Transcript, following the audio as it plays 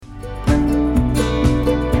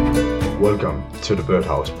Welcome to the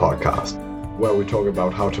Birdhouse podcast, where we talk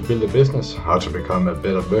about how to build a business, how to become a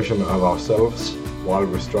better version of ourselves, while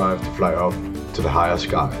we strive to fly up to the higher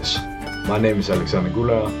skies. My name is Alexander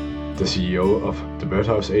Guller, the CEO of the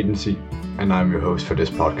Birdhouse Agency, and I'm your host for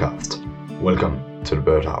this podcast. Welcome to the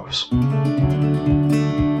Birdhouse.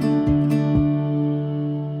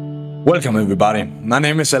 Welcome everybody, my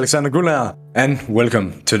name is Alexander Guller, and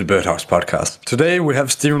welcome to the Birdhouse podcast. Today we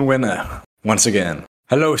have Steven Wynne once again.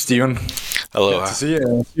 Hello Steven. Hello. Good to see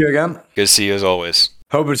you again. Good to see you as always.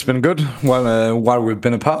 Hope it's been good while we've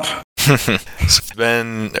been apart. It's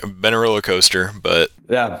been a roller coaster, but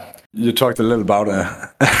yeah, you talked a little about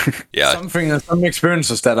some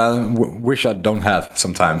experiences that I wish I don't have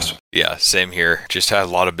sometimes. Yeah, same here. Just had a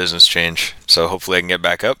lot of business change, so hopefully I can get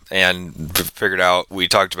back up and figured out. We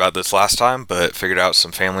talked about this last time, but figured out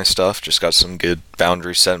some family stuff. Just got some good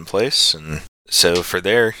boundaries set in place, and so for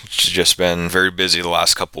there, it's just been very busy the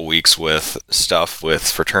last couple weeks with stuff, with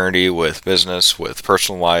fraternity, with business, with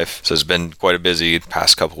personal life. So it's been quite a busy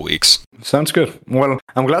past couple weeks. Sounds good. Well,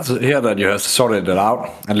 I'm glad to hear that you have sorted it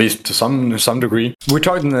out, at least to some degree. We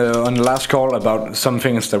talked on the last call about some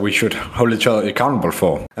things that we should hold each other accountable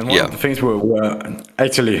for. And one of the things were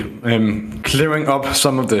actually clearing up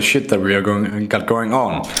some of the shit that we got going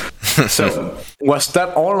on. So, was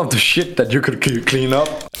that all of the shit that you could clean up?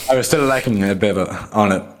 I was still lacking a bit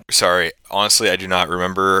on it. Sorry, honestly, I do not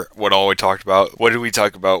remember what all we talked about. What did we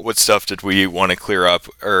talk about? What stuff did we want to clear up?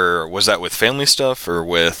 Or was that with family stuff or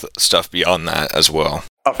with stuff beyond that as well?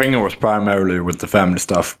 I think it was primarily with the family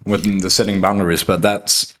stuff, with the setting boundaries, but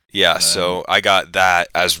that's... Yeah, so I got that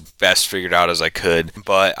as best figured out as I could,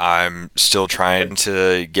 but I'm still trying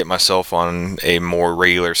to get myself on a more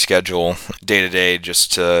regular schedule day to day,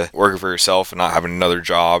 just to work for yourself and not having another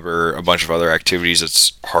job or a bunch of other activities.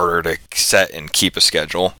 It's harder to set and keep a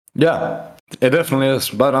schedule. Yeah, it definitely is,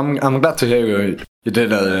 but I'm glad to hear you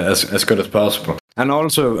did as good as possible. And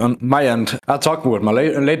also, on my end, I talked with my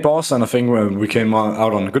late boss, and I think we came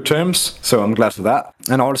out on good terms, so I'm glad for that.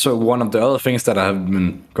 And also, one of the other things that I have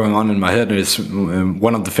been going on in my head is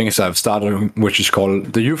one of the things I've started, which is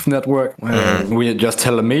called the Youth Network. We just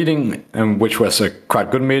held a meeting, which was a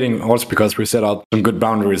quite good meeting, also because we set out some good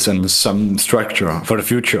boundaries and some structure for the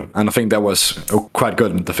future. And I think that was quite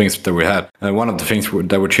good, the things that we had. One of the things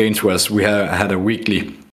that would change was we had a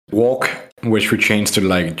weekly walk, which we changed to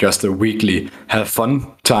like just a weekly have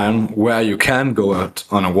fun time where you can go out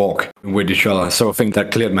on a walk with each other. So I think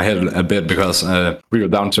that cleared my head a bit, because we were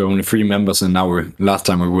down to only 3 members, and now last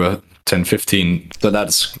time we were 10, 15. So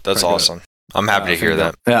that's awesome. Good. I'm happy to hear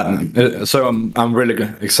that. Yeah, so I'm really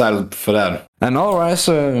excited for that. And all right,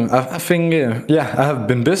 so I think I have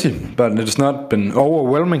been busy, but it's not been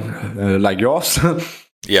overwhelming like yours.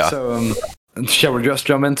 Yeah. So shall we just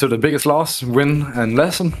jump into the biggest loss, win, and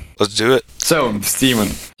lesson? Let's do it. So, Steven,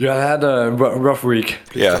 you had a rough week.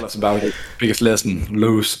 Yeah. Tell us about it. Biggest lesson,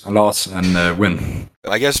 loss, and win.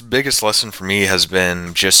 I guess biggest lesson for me has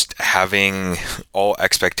been just having all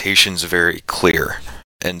expectations very clear.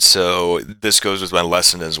 And so this goes with my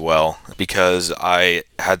lesson as well, because I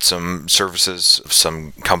had some services,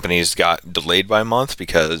 some companies got delayed by a month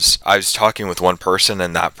because I was talking with one person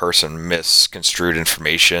and that person misconstrued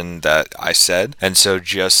information that I said. And so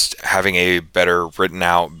just having a better written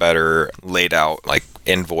out, better laid out, like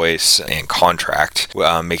invoice and contract,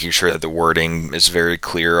 making sure that the wording is very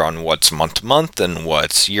clear on what's month to month and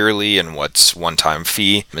what's yearly and what's one-time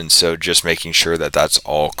fee. And so just making sure that that's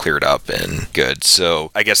all cleared up and good. So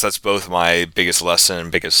I guess that's both my biggest lesson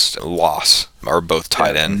and biggest loss are both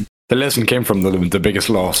tied in. The lesson came from the biggest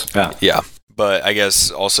loss. Yeah. But I guess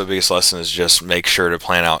also biggest lesson is just make sure to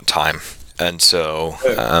plan out time. And so,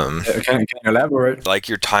 can you elaborate? Like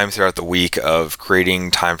your time throughout the week of creating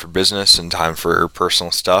time for business and time for personal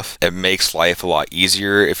stuff, it makes life a lot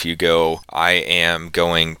easier if you go, I am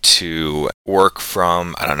going to work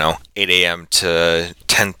from, 8 a.m. to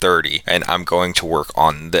 10:30, and I'm going to work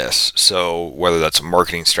on this. So whether that's a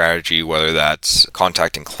marketing strategy, whether that's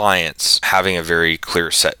contacting clients, having a very clear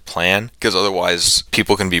set plan, because otherwise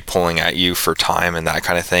people can be pulling at you for time and that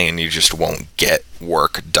kind of thing, and you just won't get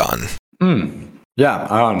work done. Yeah,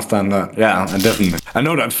 I understand that. Yeah, definitely. I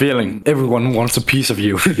know that feeling. Everyone wants a piece of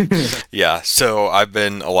you. Yeah, so I've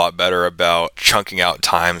been a lot better about chunking out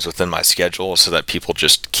times within my schedule so that people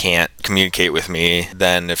just can't communicate with me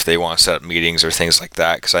then if they want to set up meetings or things like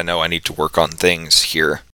that, because I know I need to work on things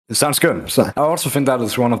here. It sounds good. So I also think that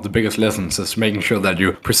is one of the biggest lessons, is making sure that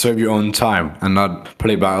you preserve your own time and not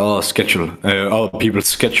play by other people's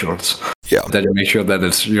schedules. Yeah. That you make sure that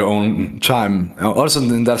it's your own time. Also,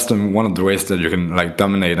 then that's one of the ways that you can like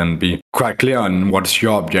dominate and be quite clear on what's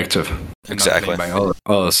your objective. Exactly. Not by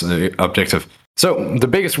others' objective. So the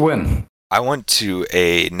biggest win. I went to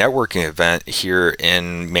a networking event here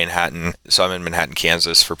in Manhattan. So I'm in Manhattan,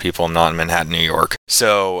 Kansas, for people not in Manhattan, New York.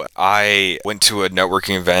 So I went to a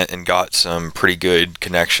networking event and got some pretty good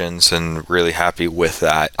connections and really happy with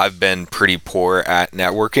that. I've been pretty poor at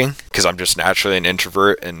networking because I'm just naturally an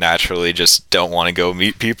introvert and naturally just don't want to go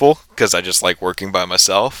meet people because I just like working by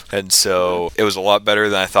myself. And so it was a lot better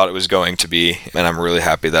than I thought it was going to be. And I'm really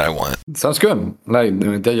happy that I went. Sounds good. Like,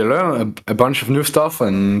 did you learn a bunch of new stuff,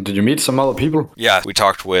 and did you meet some other people? Yeah, we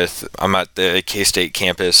talked with, I'm at the K-State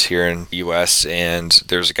campus here in the US, and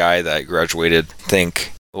there's a guy that graduated, I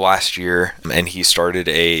think, last year, and he started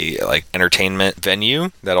a like entertainment venue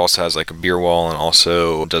that also has like a beer wall and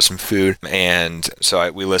also does some food. And so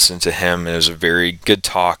we listened to him, and it was a very good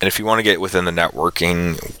talk. And if you want to get within the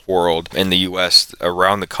networking world in the US,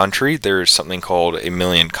 around the country, there's something called a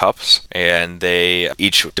Million Cups, and they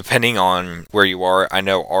each, depending on where you are, I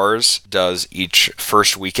know ours does each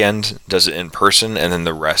first weekend does it in person, and then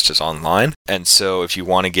the rest is online. And so if you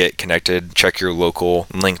want to get connected, check your local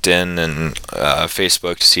LinkedIn and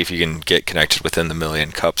Facebook to see if you can get connected within the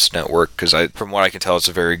Million Cups network, because from what I can tell, it's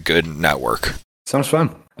a very good network. Sounds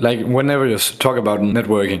fun. Like, whenever you talk about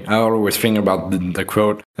networking, I always think about the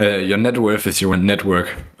quote, your net worth is your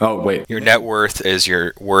network. Oh, wait. Your net worth is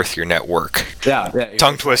your network. Yeah.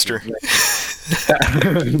 Tongue twister. We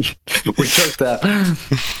took that.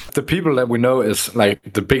 The people that we know is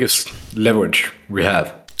like the biggest leverage we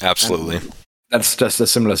have. Absolutely. That's just as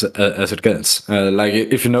similar as it gets. Like,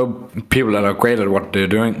 if you know people that are great at what they're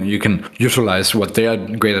doing, you can utilize what they are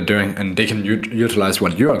great at doing, and they can utilize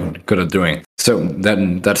what you are good at doing. So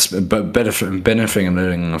then that's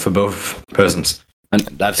benefiting for both persons. And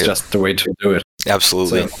that's just the way to do it.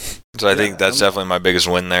 Absolutely. So I think that's definitely my biggest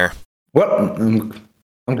win there. Well,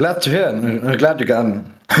 I'm glad to hear. I'm glad you got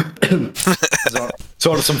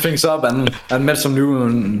sorted some things up and met some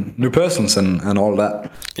new persons and all that.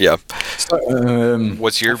 Yeah. So,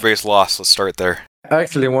 what's your biggest loss? Let's start there. I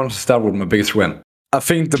actually want to start with my biggest win. I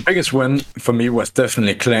think the biggest win for me was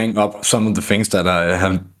definitely clearing up some of the things that I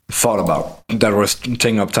have thought about that was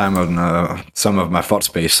taking up time on some of my thought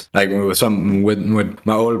space. Like with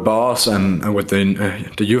my old boss and with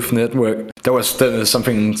the youth network, there was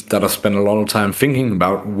something that I spent a lot of time thinking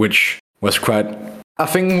about, which was quite. I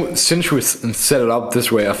think since we set it up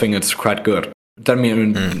this way, I think it's quite good. That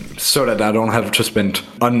means so that I don't have to spend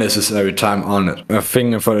unnecessary time on it. I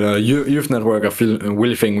think for the youth network, I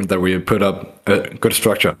really think that we put up a good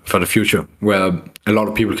structure for the future where a lot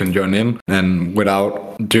of people can join in and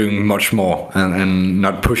without doing much more and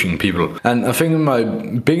not pushing people. And I think my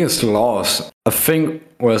biggest loss,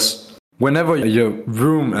 was whenever your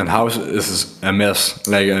room and house is a mess,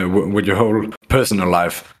 like with your whole personal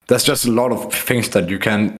life, there's just a lot of things that you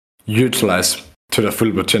can utilize to the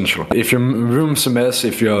full potential. If your room's a mess,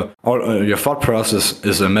 if your thought process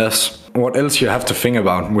is a mess, what else you have to think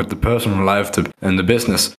about with the personal life and the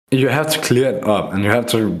business? You have to clear it up, and you have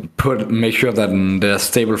to make sure that they're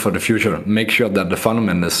stable for the future. Make sure that the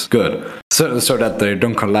fundament is good, so that they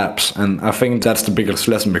don't collapse. And I think that's the biggest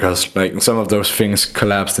lesson, because like some of those things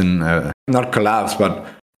collapsed not collapsed, but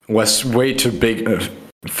was way too big.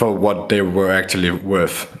 For what they were actually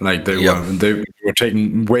worth. Like they were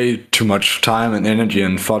taking way too much time and energy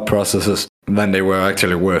and thought processes than they were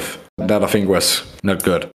actually worth. That I think was not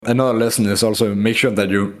good. Another lesson is also make sure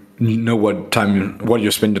that you know what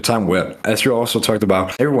you spend your time with. As you also talked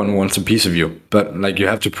about, everyone wants a piece of you, but like you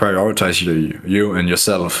have to prioritize you and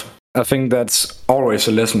yourself. I think that's always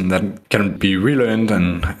a lesson that can be relearned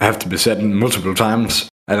and have to be said multiple times.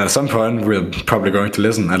 And at some point, we're probably going to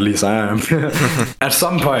listen. At least I am. At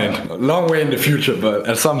some point, a long way in the future, but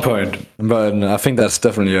at some point. But I think that's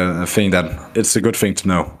definitely a thing that it's a good thing to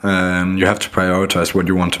know. And you have to prioritize what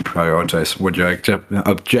you want to prioritize, what your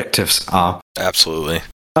objectives are. Absolutely.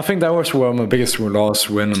 I think that was where my biggest loss,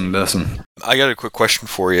 win, and lesson. I got a quick question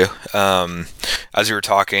for you. As you were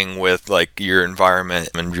talking with like your environment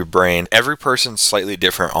and your brain, every person's slightly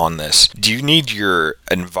different on this. Do you need your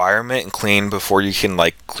environment clean before you can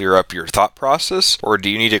like clear up your thought process, or do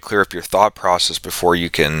you need to clear up your thought process before you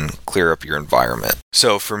can clear up your environment?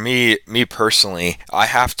 So for me personally, I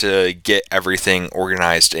have to get everything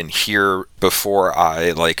organized in here before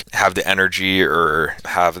I like have the energy or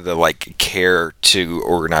have the like care to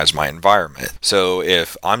organize my environment. So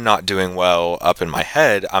if I'm not doing well up in my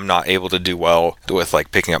head, I'm not able to do well with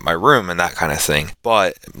like picking up my room and that kind of thing.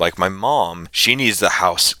 But like my mom, she needs the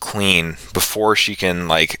house clean before she can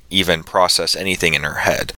like even process anything in her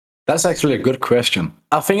head. That's actually a good question.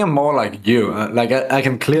 I think I'm more like you. Like I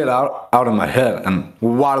can clear it out in my head, and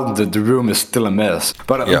while the room is still a mess.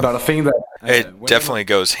 But I think that it definitely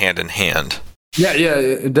goes hand in hand. Yeah,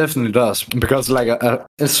 it definitely does. Because like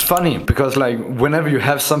it's funny because like whenever you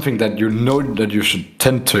have something that you know that you should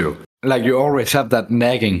tend to, like you always have that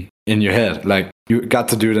nagging in your head. Like you got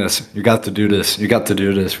to do this, you got to do this, you got to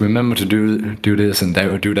do this. Remember to do this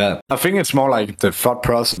and do that. I think it's more like the thought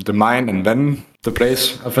process, the mind, and then the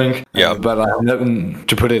place, I think. Yeah. But I'm never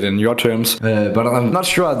to put it in your terms. But I'm not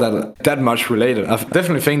sure that much related. I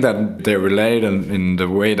definitely think that they're related in the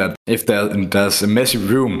way that if there's a messy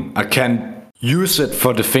room, I can use it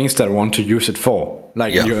for the things that I want to use it for.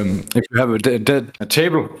 Like if you have a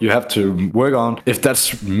table you have to work on, if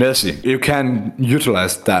that's messy, you can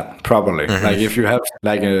utilize that properly. Like if you have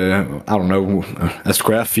like a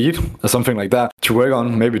square feet or something like that to work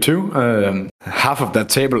on, maybe two, half of that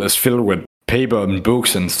table is filled with paper and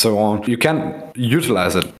books and so on. You can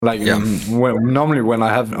utilize it. Like normally when I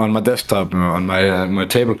have on my desktop on my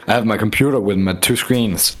table, I have my computer with my two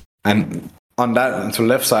screens, and on that to the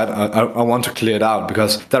left side, I want to clear it out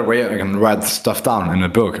because that way I can write stuff down in a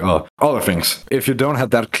book or other things. If you don't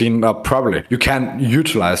have that cleaned up properly, you can't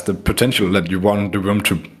utilize the potential that you want the room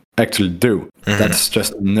to actually do. That's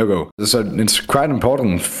just a no-go. So it's quite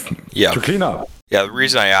important to clean up. Yeah, the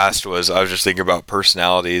reason I asked was I was just thinking about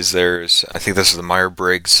personalities. I think this is the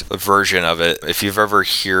Myers-Briggs version of it. If you've ever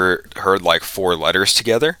heard like 4 letters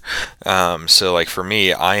together. So like for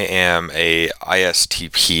me, I am a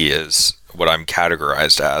ISTP is what I'm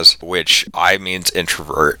categorized as, which I means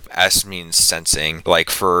introvert, S means sensing. Like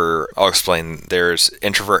I'll explain, there's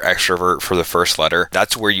introvert, extrovert for the first letter.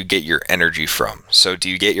 That's where you get your energy from. So do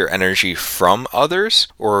you get your energy from others,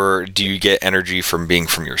 or do you get energy from being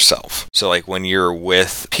from yourself? So like when you're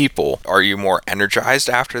with people, are you more energized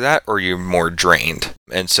after that, or are you more drained?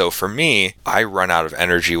 And so for me, I run out of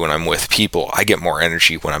energy when I'm with people. I get more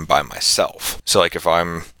energy when I'm by myself. So like if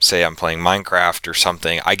I'm playing Minecraft or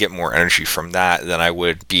something, I get more energy from that than I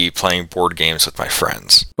would be playing board games with my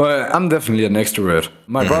friends. Well, I'm definitely an extrovert.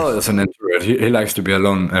 My brother is an introvert. He likes to be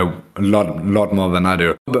alone a lot more than I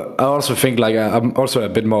do. But I also think like I'm also a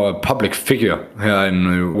bit more a public figure here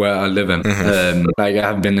in where I live in. Like I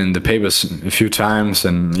have been in the papers a few times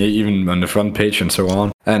and even on the front page and so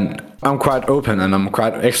on. And I'm quite open and I'm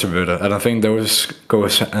quite extroverted, and I think those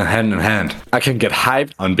goes hand in hand. I can get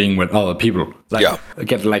hyped on being with other people. Like I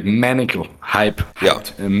get like manical hype,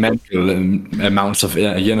 mental amounts of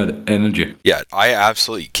energy. Yeah, I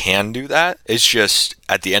absolutely can do that. It's just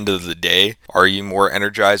at the end of the day, are you more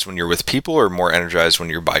energized when you're with people or more energized when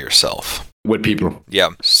you're by yourself? With people. Yeah.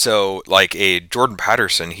 So like Jordan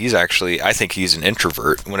Patterson, I think he's an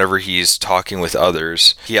introvert. Whenever he's talking with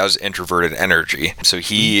others, he has introverted energy. So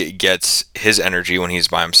he gets his energy when he's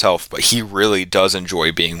by himself, but he really does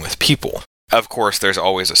enjoy being with people. Of course, there's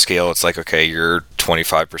always a scale. It's like, okay, you're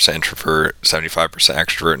 25% introvert, 75%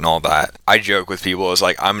 extrovert and all that. I joke with people, it's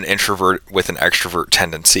like I'm an introvert with an extrovert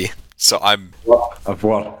tendency. So I'm... Of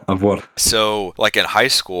what? So, like in high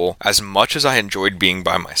school, as much as I enjoyed being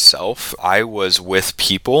by myself, I was with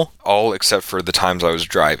people, all except for the times I was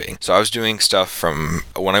driving. So I was doing stuff from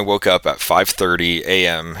when I woke up at 5:30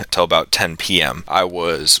 a.m. till about 10 p.m. I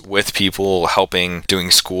was with people, helping,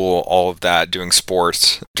 doing school, all of that, doing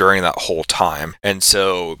sports during that whole time. And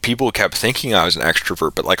so people kept thinking I was an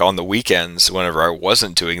extrovert, but like on the weekends, whenever I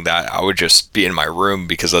wasn't doing that, I would just be in my room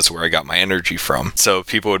because that's where I got my energy from. So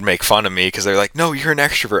people would make fun of me because they're like, no, you're an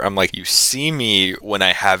extrovert. I'm like, you see me when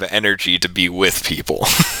I have energy to be with people.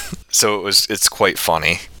 So it's quite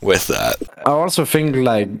funny with that. I also think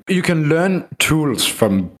like you can learn tools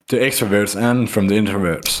from the extroverts and from the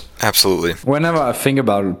introverts. Absolutely. Whenever I think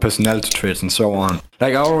about personality traits and so on,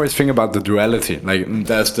 like I always think about the duality. Like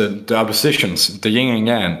there's the oppositions, the yin and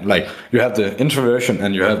yang. Like you have the introversion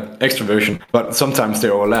and you have extroversion, but sometimes they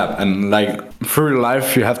overlap. And like through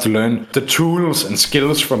life, you have to learn the tools and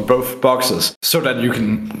skills from both boxes so that you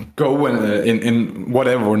can go in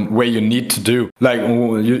whatever way you need to do. Like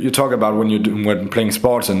you talk about when playing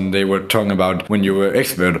sports, and they were talking about when you were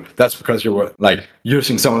extrovert. That's because you were like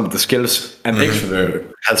using some of the skills an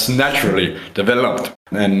extrovert has naturally developed.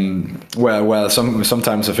 And where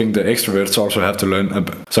sometimes I think the extroverts also have to learn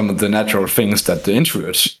some of the natural things that the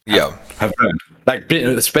introverts have learned.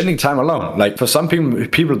 Like spending time alone. Like for some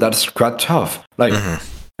people that's quite tough. Like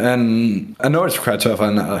And I know it's quite tough,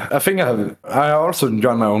 and I think I also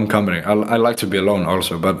enjoy my own company. I like to be alone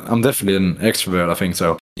also, but I'm definitely an extrovert, I think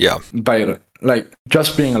so. Yeah. But like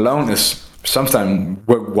just being alone is sometimes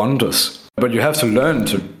work wonders. But you have to learn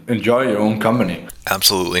to enjoy your own company.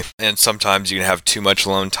 Absolutely. And sometimes you can have too much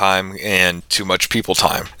alone time and too much people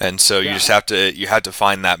time. And so you just have to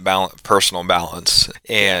find that personal balance.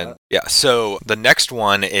 And so the next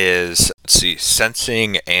one is,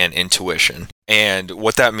 sensing and intuition. And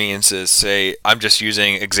what that means is, say, I'm just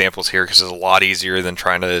using examples here because it's a lot easier than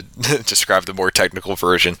trying to describe the more technical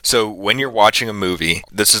version. So when you're watching a movie,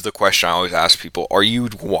 this is the question I always ask people. Are you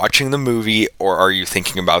watching the movie or are you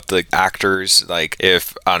thinking about the actors? Like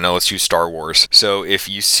if, I don't know, let's use Star Wars. So if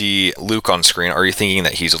you see Luke on screen, are you thinking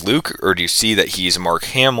that he's Luke or do you see that he's Mark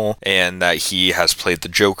Hamill and that he has played the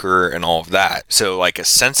Joker and all of that? So like a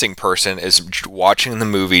sensing person is watching the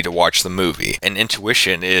movie to watch the movie. And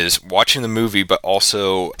intuition is watching the movie but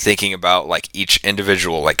also thinking about like each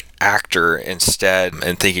individual like actor instead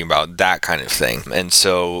and thinking about that kind of thing. And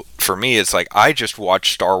so for me it's like I just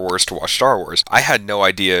watched Star Wars to watch Star Wars. I had no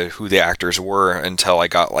idea who the actors were until I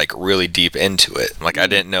got like really deep into it. Like I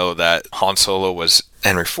didn't know that Han Solo was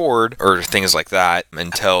Henry Ford or things like that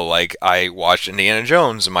until like I watched Indiana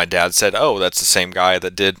Jones and my dad said, oh, that's the same guy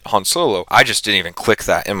that did Han Solo. I just didn't even click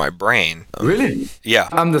that in my brain. Really? Yeah.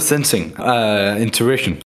 I'm the sensing,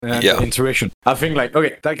 intuition. Intuition. I think like,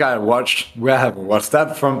 okay, that guy I watched, where have I watched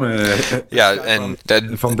that from? And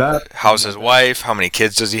that, from that. How's his wife? How many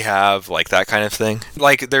kids does he have? Like that kind of thing.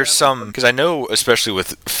 Like there's some, because I know especially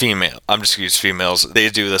with I'm just gonna use females, they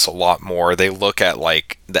do this a lot more. They look at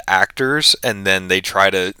like the actors and then they try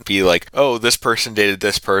to be like, oh, this person dated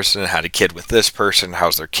this person, had a kid with this person,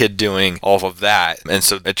 how's their kid doing, all of that. And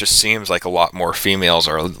so it just seems like a lot more females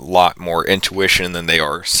are a lot more intuition than they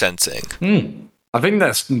are sensing. I think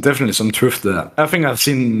there's definitely some truth to that. I think I've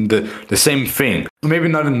seen the same thing. Maybe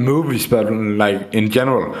not in movies, but like in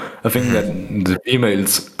general. I think that the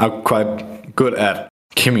females are quite good at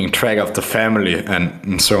keeping track of the family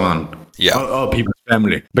and so on. Yeah. Or people's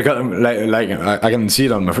family. Because like I can see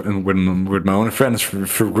it on with my own friends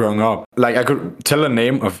through growing up. Like I could tell the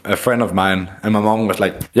name of a friend of mine and my mom was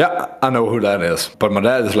like, yeah, I know who that is. But my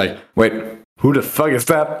dad is like, wait, who the fuck is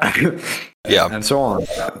that? Yeah. And so on.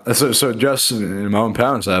 So just in my own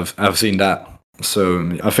parents, I've seen that.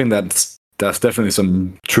 So I think there's definitely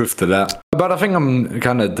some truth to that. But I think I'm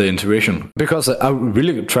kind of the intuition. Because I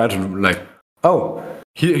really try to like, oh,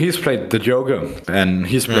 he's played the Joker and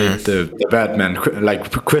he's played the Batman.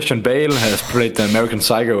 Like Christian Bale has played the American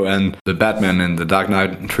Psycho and the Batman in the Dark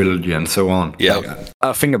Knight trilogy and so on. Yeah. Like,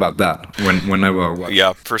 I think about that whenever I watch.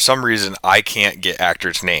 Yeah. For some reason, I can't get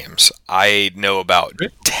actors' names. I know about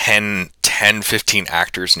 10, 15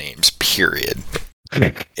 actors' names, period.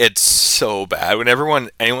 It's so bad when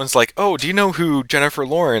anyone's like, oh, do you know who Jennifer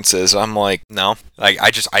Lawrence is? I'm like, no. Like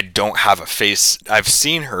I don't have a face. I've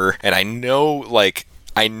seen her and I know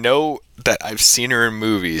that I've seen her in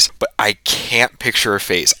movies, but I can't picture her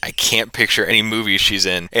face. I can't picture any movie she's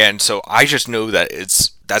in. And so I just know that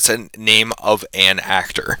that's a name of an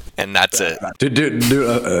actor, and that's it.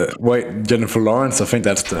 Wait, Jennifer Lawrence? I think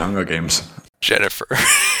that's the Hunger Games. Jennifer.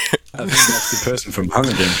 I think that's the person from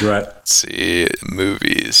Hunger Games, right? Let's see,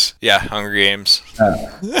 movies. Yeah, Hunger Games.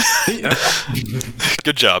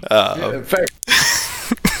 Good job.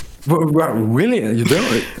 Really? You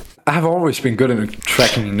don't? I have always been good at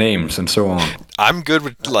tracking names and so on. I'm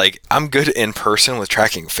good in person with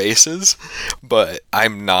tracking faces, but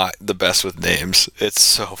I'm not the best with names. It's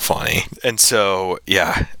so funny. And so,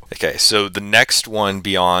 yeah. Okay, so the next one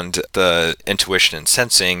beyond the intuition and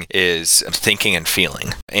sensing is thinking and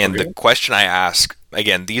feeling. And the question I ask,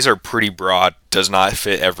 again, these are pretty broad, does not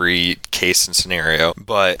fit every case and scenario,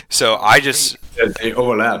 but so they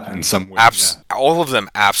overlap in some way. All of them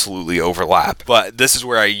absolutely overlap, but this is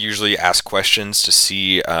where I usually ask questions to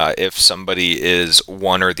see if somebody is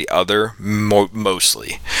one or the other,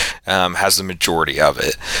 mostly, has the majority of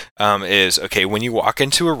it. Is, okay, when you walk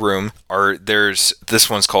into a room, this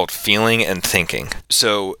one's called feeling and thinking.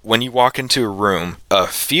 So when you walk into a room, a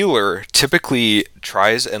feeler typically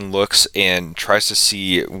tries and looks and tries to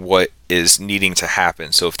see what is needing to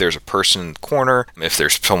happen. So if there's a person in the corner, if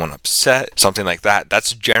there's someone upset, something like that,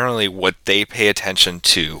 that's generally what they pay attention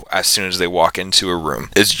to as soon as they walk into a room.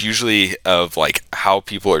 It's usually of like how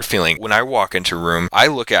people are feeling. When I walk into a room, I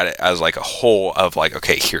look at it as like a whole of like,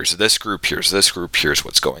 okay, here's this group, here's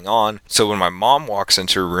what's going on. So when my mom walks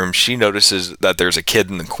into a room, she notices that there's a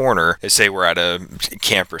kid in the corner. Say we're at a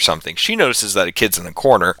camp or something. She notices that a kid's in the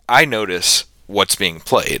corner. I notice what's being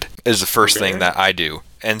played is the first thing that I do.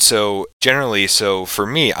 And so generally, so for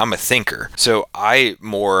me, I'm a thinker. So I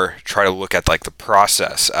more try to look at like the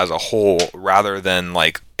process as a whole rather than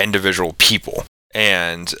like individual people.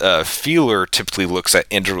 And a feeler typically looks at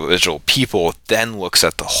individual people, then looks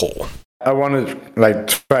at the whole. I want to like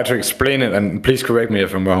try to explain it, and please correct me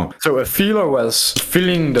if I'm wrong. So a feeler was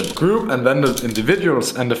feeling the group and then the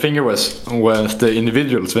individuals, and the finger was the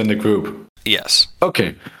individuals in the group. Yes.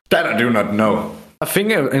 Okay, that I do not know. A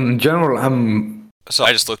finger in general, So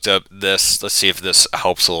I just looked up this. Let's see if this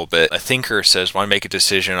helps a little bit. A thinker says, when I make a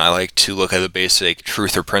decision, I like to look at the basic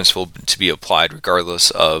truth or principle to be applied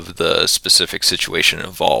regardless of the specific situation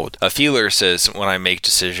involved. A feeler says, when I make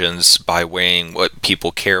decisions by weighing what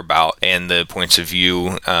people care about and the points of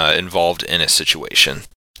view involved in a situation.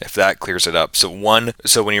 If that clears it up. So when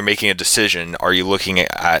you're making a decision, are you looking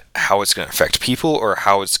at how it's going to affect people or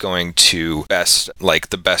how it's going to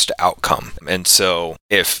the best outcome? And so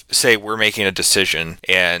if, say, we're making a decision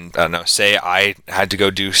and, I don't know, say I had to go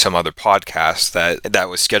do some other podcast that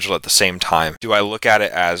was scheduled at the same time, do I look at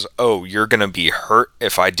it as, oh, you're going to be hurt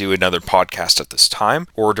if I do another podcast at this time?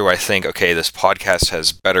 Or do I think, okay, this podcast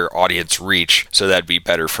has better audience reach, so that'd be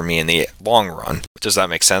better for me in the long run? Does that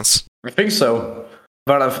make sense? I think so.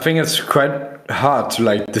 But I think it's quite hard to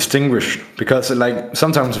like distinguish, because like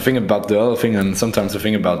sometimes I think about the other thing and sometimes I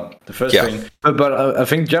think about the first thing. But I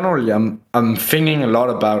think generally I'm thinking a lot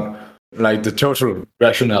about like the total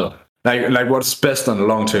rationale, like what's best on the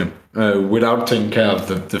long term, without taking care of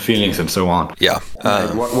the feelings and so on. Yeah.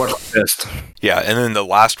 What's best? Yeah, and then the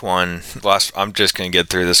last one, I'm just going to get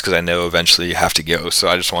through this because I know eventually you have to go, so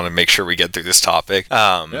I just want to make sure we get through this topic.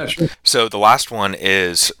 Yeah, sure. So the last one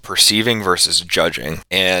is perceiving versus judging.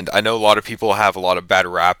 And I know a lot of people have a lot of bad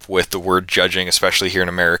rap with the word judging, especially here in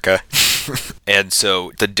America. And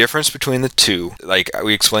so the difference between the two, like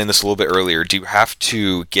we explained this a little bit earlier, do you have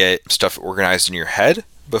to get stuff organized in your head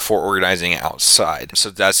before organizing it outside?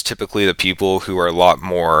 So that's typically the people who are a lot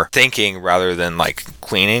more thinking rather than like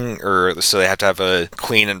cleaning, or so they have to have a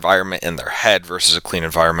clean environment in their head versus a clean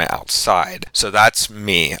environment outside. So that's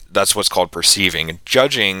me. That's what's called perceiving.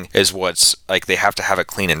 Judging is what's like they have to have a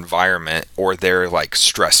clean environment or they're like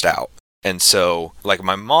stressed out. And so like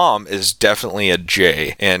my mom is definitely a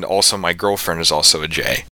J, and also my girlfriend is also a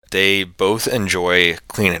J. They both enjoy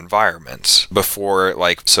clean environments.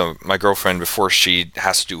 So my girlfriend, before she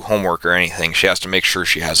has to do homework or anything, she has to make sure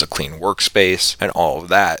she has a clean workspace and all of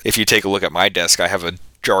that. If you take a look at my desk, I have a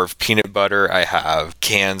jar of peanut butter, I have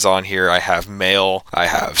cans on here, I have mail, I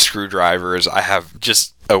have screwdrivers, I have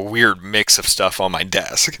just a weird mix of stuff on my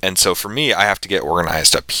desk. And so for me, I have to get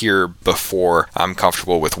organized up here before I'm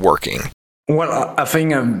comfortable with working. Well, I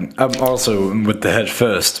think I'm also with the head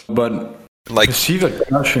first, but like perceive a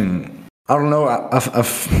judging. I don't know.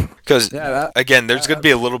 Because again, there's going to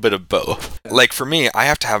be a little bit of both. Like for me, I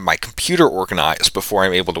have to have my computer organized before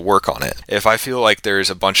I'm able to work on it. If I feel like there's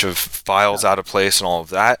a bunch of files out of place and all of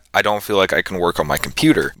that, I don't feel like I can work on my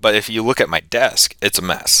computer. But if you look at my desk, it's a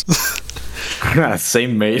mess.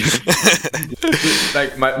 Same, mate.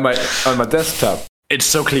 Like my on my desktop, it's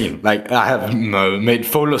so clean. Like I have made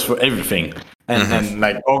folders for everything and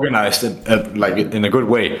like organized it like in a good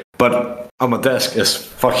way. But on my desk is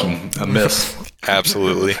fucking a mess.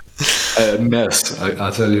 Absolutely. A mess,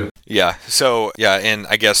 I'll tell you. Yeah. So, yeah, and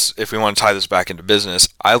I guess if we want to tie this back into business,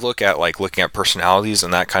 I look at looking at personalities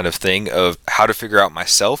and that kind of thing of how to figure out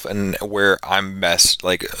myself and where I'm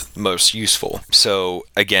most useful. So,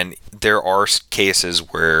 again, there are cases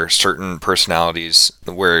where certain personalities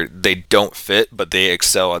where they don't fit, but they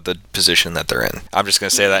excel at the position that they're in. I'm just going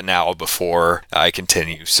to say that now before I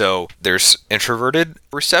continue. So, there's introverted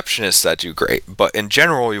receptionists that do great, but in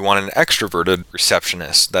general, you want an extroverted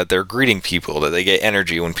receptionist, that they're greeting people, that they get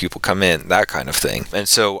energy when people come in, that kind of thing. And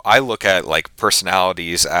so I look at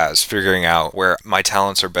personalities as figuring out where my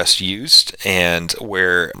talents are best used and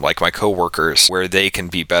where my coworkers, where they can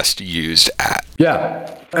be best used at.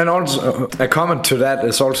 Yeah. And also a comment to that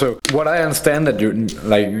is also what I understand that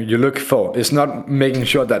you look for is not making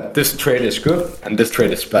sure that this trait is good and this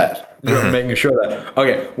trait is bad. You're making sure that,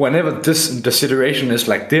 okay, whenever the situation is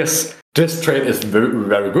like this trait is very,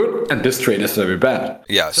 very good and this trait is very bad.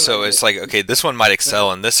 Yeah, so it's okay, this one might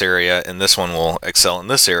excel in this area and this one will excel in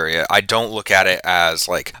this area. I don't look at it as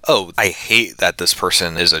oh, I hate that this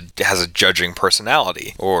person has a judging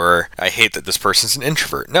personality, or I hate that this person's an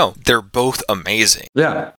introvert. No, they're both amazing.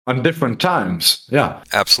 Yeah, on different times. Yeah.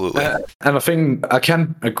 Absolutely. And I think I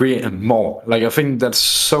can't agree more. I think that's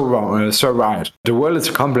so wrong, so right. The world is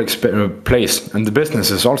a complex place and the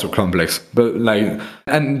business is also complex. But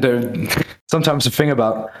and sometimes the thing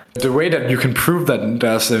about the way that you can prove that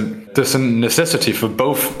there's a necessity for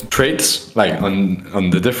both traits, like on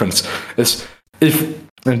the difference, is if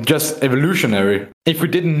just evolutionary. If we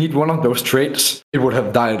didn't need one of those traits, it would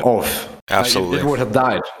have died off. Absolutely. Like, it would have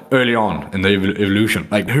died early on in the evolution.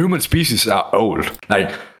 Like human species are old.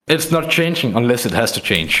 Like it's not changing unless it has to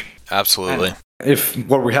change. Absolutely. And if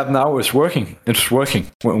what we have now is working, it's working.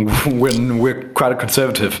 We're quite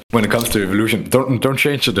conservative when it comes to evolution. Don't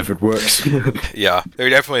change it if it works. Yeah, there are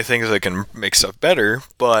definitely things that can make stuff better,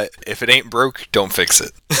 but if it ain't broke, don't fix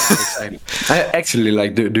it. Exactly. Actually,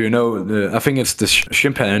 like, do you know? I think it's the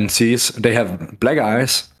chimpanzees. They have black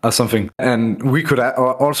eyes or something, and we could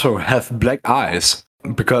also have black eyes.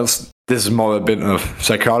 Because this is more a bit of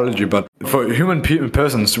psychology, but for human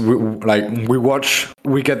persons,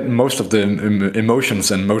 we get most of the emotions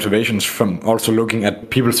and motivations from also looking at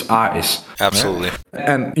people's eyes. Absolutely. Right?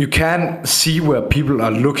 And you can see where people are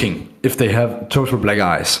looking if they have total black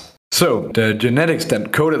eyes. So the genetics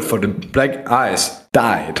that coded for the black eyes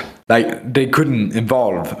died. Like they couldn't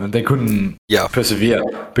evolve, they couldn't persevere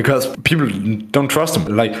because people don't trust them.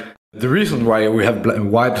 Like the reason why we have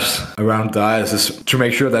whites around the eyes is to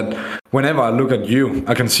make sure that whenever I look at you,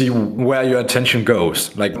 I can see where your attention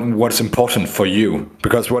goes, like what's important for you.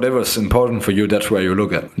 Because whatever's important for you, that's where you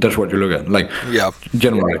look at. That's what you look at. Like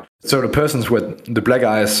generally. So the persons with the black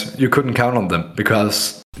eyes, you couldn't count on them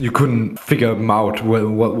because you couldn't figure out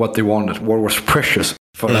what they wanted, what was precious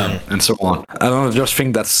for them, and so on. I don't just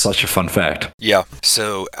think that's such a fun fact. Yeah,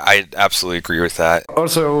 so I absolutely agree with that.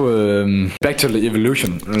 Also, back to the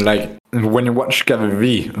evolution, like when you watch Gary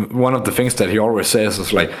Vee, one of the things that he always says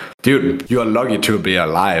is like, dude, you are lucky to be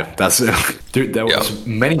alive. That's dude, there was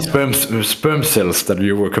many sperm cells that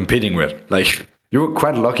you were competing with. Like, you were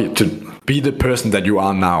quite lucky to be the person that you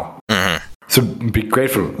are now. So be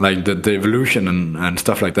grateful, like the evolution and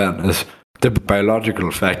stuff like that is the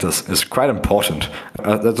biological factors is quite important.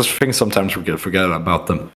 I just think sometimes we forget about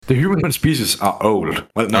them. The human species are old.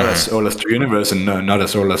 Well, not as old as the universe and not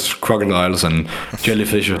as old as crocodiles and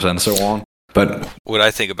jellyfishes and so on. But what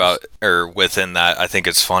I think about, or within that, I think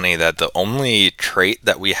it's funny that the only trait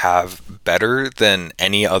that we have better than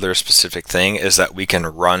any other specific thing is that we can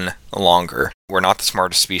run longer. We're not the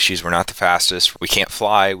smartest species. We're not the fastest. We can't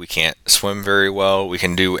fly. We can't swim very well. We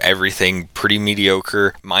can do everything pretty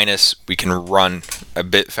mediocre, minus we can run a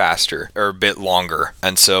bit faster or a bit longer.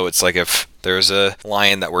 And so it's like if there's a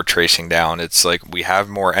lion that we're tracing down, it's like we have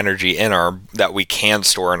more energy that we can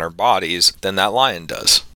store in our bodies than that lion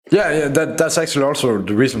does. Yeah, that's actually also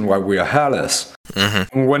the reason why we are hairless.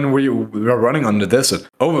 When we were running on the desert,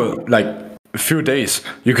 over like a few days,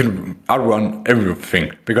 you can outrun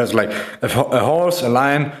everything. Because like a horse, a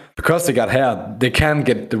lion, because they got hair, they can't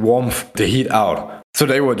get the warmth, the heat out. So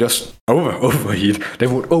they would just overheat. They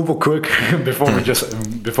would overcook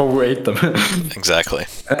before we ate them. Exactly.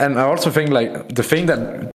 And I also think like the thing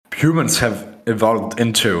that humans have evolved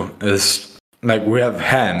into is like we have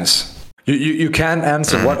hands. You can't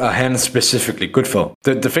answer what are hands specifically good for.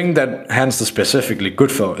 The thing that hands are specifically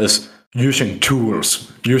good for is using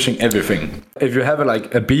tools, using everything. If you have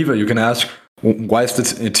a beaver, you can ask, why is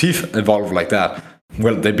the teeth evolved like that?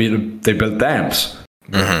 Well, they build dams.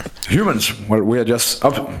 Humans, well, we are just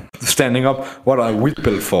standing up. What are we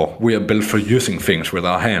built for? We are built for using things with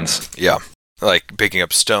our hands. Yeah. Like picking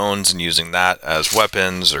up stones and using that as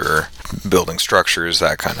weapons or building structures,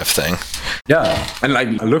 that kind of thing. Yeah, and like,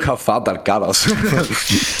 look how far that got us.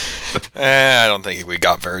 I don't think we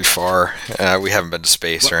got very far. We haven't been to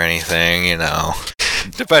space or anything, you know.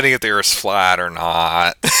 Depending if the Earth's flat or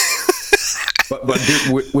not. but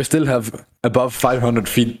dude, we still have above 500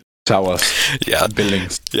 feet towers. Yeah,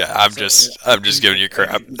 buildings. Yeah, I'm just giving you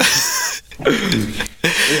crap.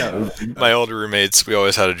 Yeah. My older roommates, we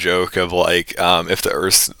always had a joke of like, if the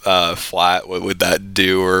Earth's flat, what would that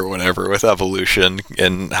do or whatever with evolution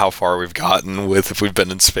and how far we've gotten if we've been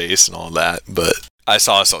in space and all that. But I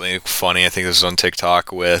saw something funny, I think this was on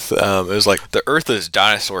TikTok with, it was like, the Earth is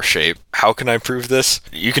dinosaur shape. How can I prove this?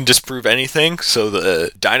 You can disprove anything, so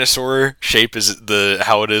the dinosaur shape is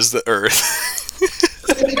how it is the Earth.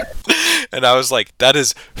 And I was like, that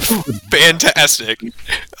is fantastic.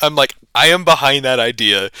 I'm like, I am behind that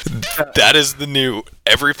idea. That is the new,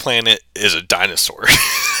 every planet is a dinosaur.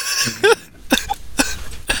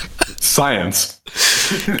 Science.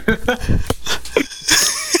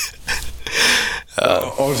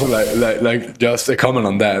 Also, like just a comment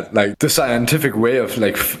on that. Like the scientific way of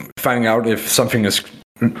like finding out if something is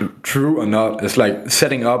true or not is like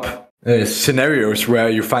setting up scenarios where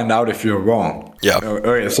you find out if you're wrong. Yeah.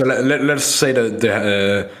 Okay, so let's say that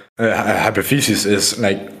the hypothesis is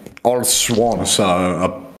like all swans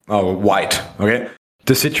are or white. Okay.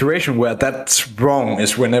 The situation where that's wrong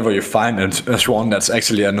is whenever you find a swan that's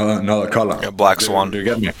actually another color. A black swan. Do you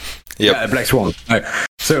get me? Yep. Yeah, a black swan.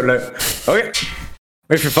 So, okay.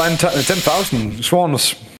 If you find 10,000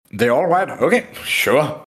 swans, they're all white. Okay,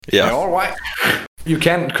 sure. Yeah. They're all white. You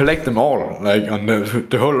can't collect them all, like on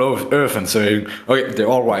the whole earth, and say, okay, they're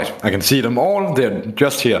all white. I can see them all. They're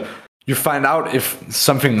just here. You find out if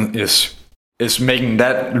something is making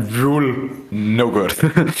that rule no good.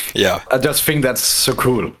 Yeah. I just think that's so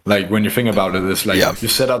cool. Like when you think about it, it's like you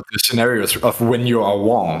set up the scenarios of when you are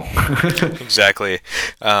wrong. Exactly.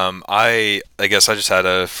 I guess I just had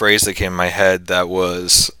a phrase that came in my head that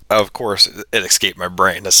was, of course, it escaped my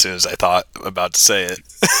brain as soon as I thought about to say it.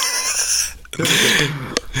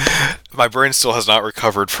 My brain still has not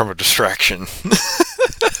recovered from a distraction.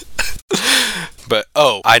 But,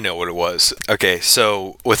 I know what it was. Okay,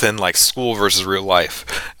 so within like school versus real life,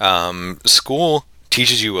 school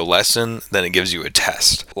teaches you a lesson, then it gives you a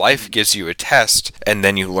test. Life gives you a test, and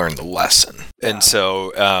then you learn the lesson. And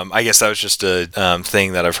so I guess that was just a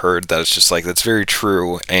thing that I've heard that it's just like, that's very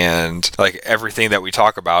true. And like everything that we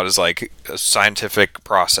talk about is like a scientific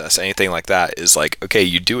process. Anything like that is like, okay,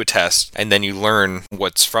 you do a test, and then you learn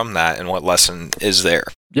what's from that and what lesson is there.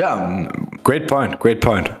 Yeah, great point.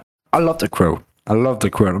 I love the quote.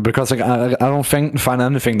 Because like, I don't find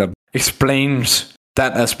anything that explains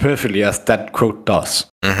that as perfectly as that quote does.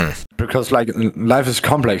 Mm-hmm. Because like life is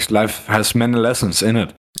complex. Life has many lessons in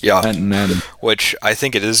it. Yeah, and which I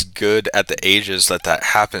think it is good at the ages that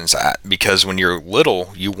happens at, because when you're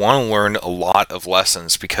little, you want to learn a lot of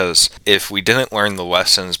lessons, because if we didn't learn the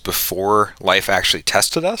lessons before life actually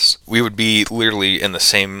tested us, we would be literally in the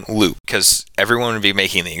same loop, because everyone would be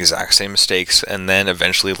making the exact same mistakes and then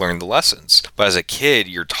eventually learn the lessons. But as a kid,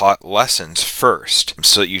 you're taught lessons first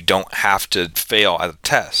so that you don't have to fail at a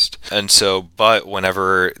test. And so, but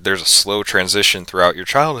whenever there's a slow transition throughout your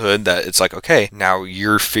childhood, that it's like, okay, now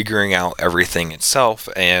you're figuring out everything itself,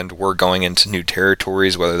 and we're going into new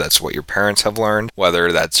territories, whether that's what your parents have learned,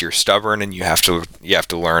 whether that's you're stubborn and you have to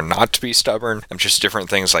learn not to be stubborn, and just different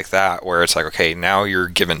things like that, where it's like, okay, now you're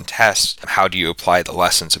given tests. How do you apply the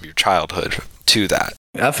lessons of your childhood to that?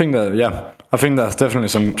 I think there's definitely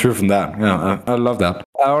some truth in that. Yeah, I love that.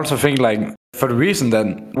 I also think like for the reason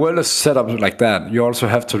that world is set up like that, you also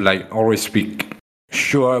have to like always be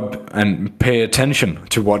sure and pay attention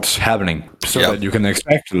to what's happening, so that you can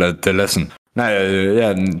extract the lesson.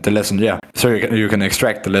 The lesson. Yeah, so you can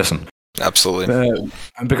extract the lesson. Absolutely.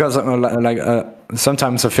 Because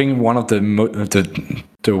sometimes I think one of the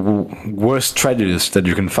worst tragedies that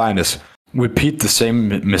you can find is repeat the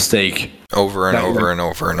same mistake over and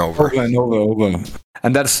over.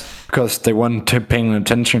 And that's because they weren't paying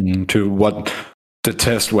attention to what the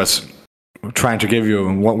test was trying to give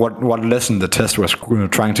you, what lesson the test was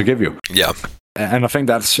trying to give you. Yeah. And I think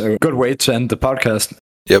that's a good way to end the podcast.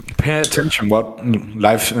 Yep. Pay attention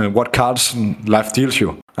what cards life deals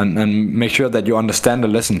you, and make sure that you understand the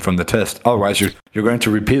lesson from the test. Otherwise, you're going to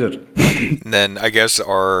repeat it. And then I guess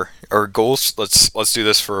our goals. Let's do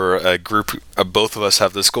this for a group. Both of us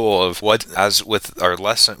have this goal of what, as with our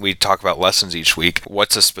lesson, we talk about lessons each week.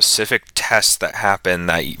 What's a specific test that happened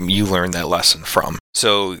that you learned that lesson from?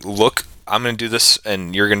 So I'm going to do this,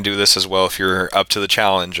 and you're going to do this as well if you're up to the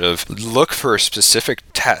challenge of look for a specific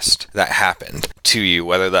test that happened to you,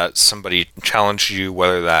 whether that's somebody challenged you,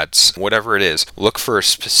 whether that's whatever it is. Look for a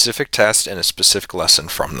specific test and a specific lesson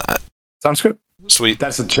from that. Sounds good. Sweet.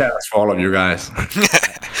 That's a challenge for all of you guys.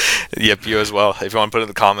 Yep, you as well. If you want to put it in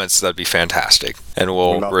the comments, that'd be fantastic, and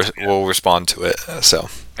we'll respond to it. So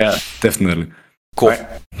yeah, definitely. Cool. Right.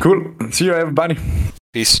 Cool. See you, everybody.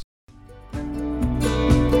 Peace.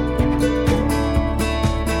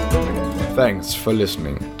 Thanks for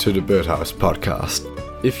listening to the Birdhouse Podcast.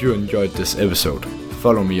 If you enjoyed this episode,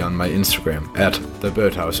 follow me on my Instagram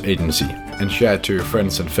 @thebirdhouseagency and share it to your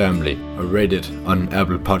friends and family, or rate it on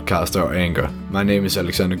Apple Podcast or Anchor. My name is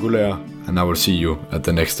Alexander Gulager, and I will see you at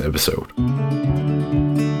the next episode.